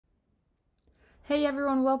Hey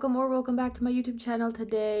everyone, welcome back to my YouTube channel.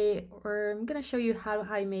 Today I'm gonna show you how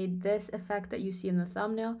I made this effect that you see in the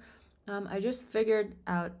thumbnail. I just figured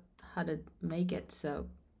out how to make it, so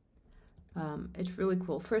it's really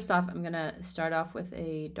cool. First off, I'm gonna start off with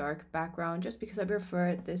a dark background just because I prefer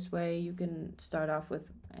it this way. You can start off with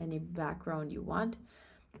any background you want.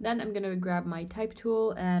 Then I'm gonna grab my type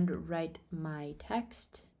tool and write my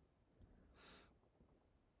text.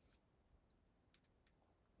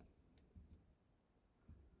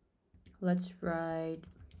 Let's write,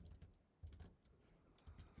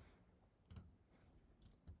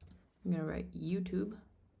 I'm gonna write YouTube.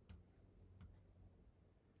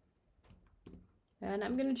 And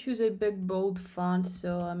I'm gonna choose a big bold font,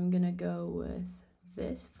 so I'm gonna go with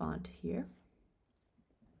this font here.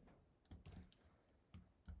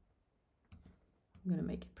 I'm gonna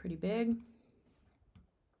make it pretty big.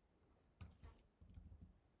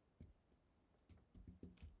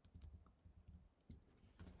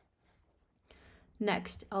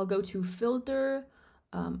 Next, I'll go to Filter,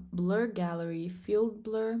 Blur Gallery, Field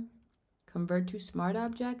Blur, Convert to Smart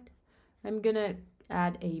Object. I'm gonna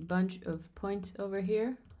add a bunch of points over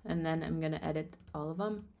here, and then I'm gonna edit all of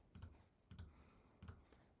them.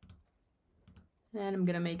 And I'm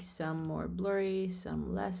gonna make some more blurry,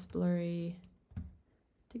 some less blurry,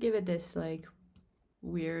 to give it this like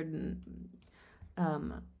weird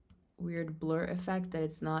blur effect that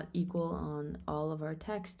it's not equal on all of our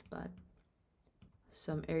text, but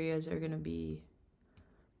some areas are going to be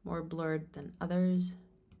more blurred than others.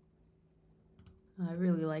 I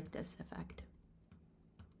really like this effect.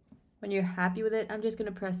 When you're happy with it, I'm just going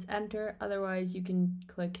to press enter. Otherwise, you can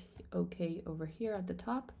click OK over here at the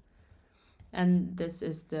top. And this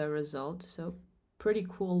is the result. So pretty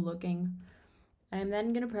cool looking. I'm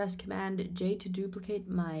then going to press Command J to duplicate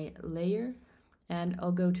my layer. And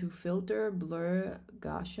I'll go to Filter, Blur,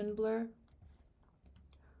 Gaussian Blur.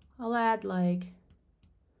 I'll add like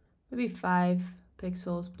maybe 5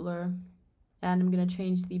 pixels blur. And I'm going to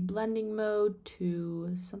change the blending mode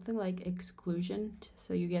to something like exclusion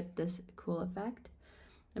so you get this cool effect.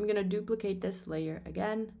 I'm going to duplicate this layer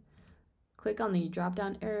again. Click on the drop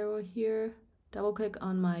down arrow here. Double click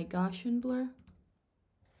on my Gaussian blur.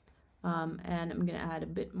 And I'm going to add a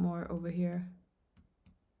bit more over here.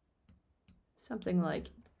 Something like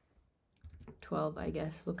 12, I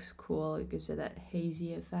guess, looks cool. It gives you that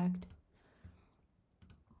hazy effect.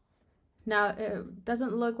 Now, it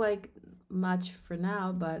doesn't look like much for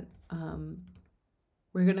now, but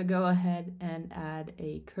we're going to go ahead and add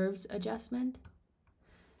a curves adjustment.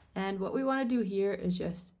 And what we want to do here is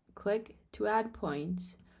just click to add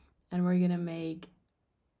points, and we're going to make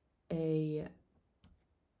a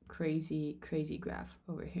crazy graph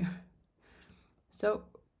over here. So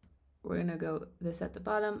we're going to go this at the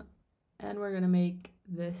bottom, and we're going to make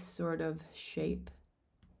this sort of shape.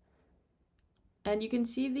 And you can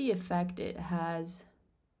see the effect it has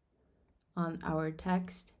on our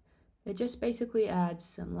text. It just basically adds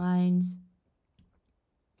some lines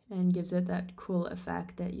and gives it that cool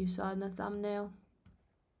effect that you saw in the thumbnail.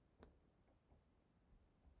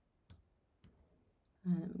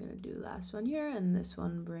 And I'm going to do the last one here, and this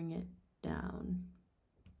one, bring it down.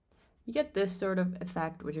 You get this sort of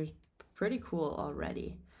effect, which is pretty cool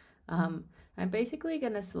already. I'm basically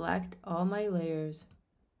going to select all my layers,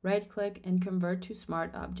 right click, and convert to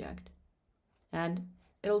smart object. And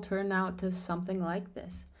it'll turn out to something like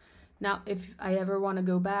this. Now, if I ever want to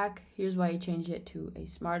go back, here's why I changed it to a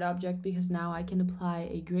smart object, because now I can apply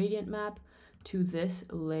a gradient map to this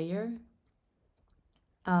layer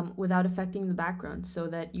without affecting the background, so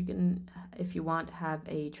that you can, if you want, have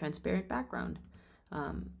a transparent background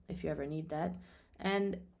if you ever need that.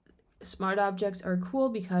 And smart objects are cool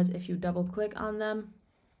because if you double click on them,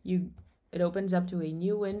 it opens up to a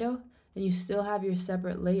new window, and you still have your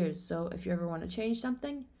separate layers. So if you ever want to change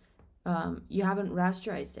something, you haven't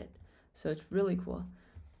rasterized it. So it's really cool.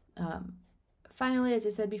 Finally, as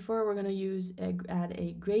I said before, we're going to add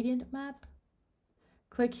a gradient map.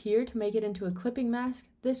 Click here to make it into a clipping mask.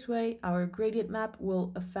 This way, our gradient map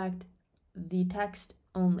will affect the text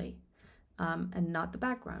only and not the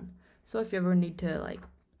background. So if you ever need to like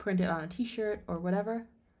print it on a t-shirt or whatever,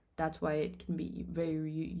 that's why it can be very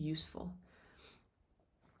useful.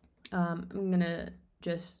 I'm gonna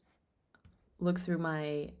just look through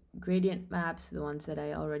my gradient maps, the ones that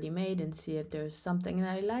I already made, and see if there's something that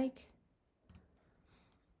I like.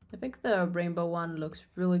 I think the rainbow one looks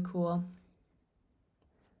really cool.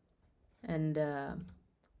 And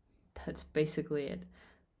that's basically it.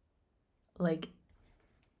 Like,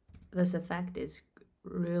 this effect is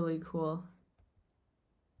really cool.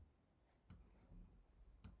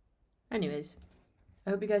 Anyways, I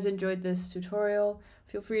hope you guys enjoyed this tutorial.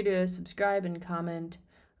 Feel free to subscribe and comment.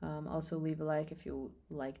 Also leave a like if you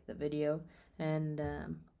like the video. And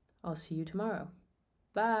I'll see you tomorrow.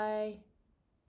 Bye!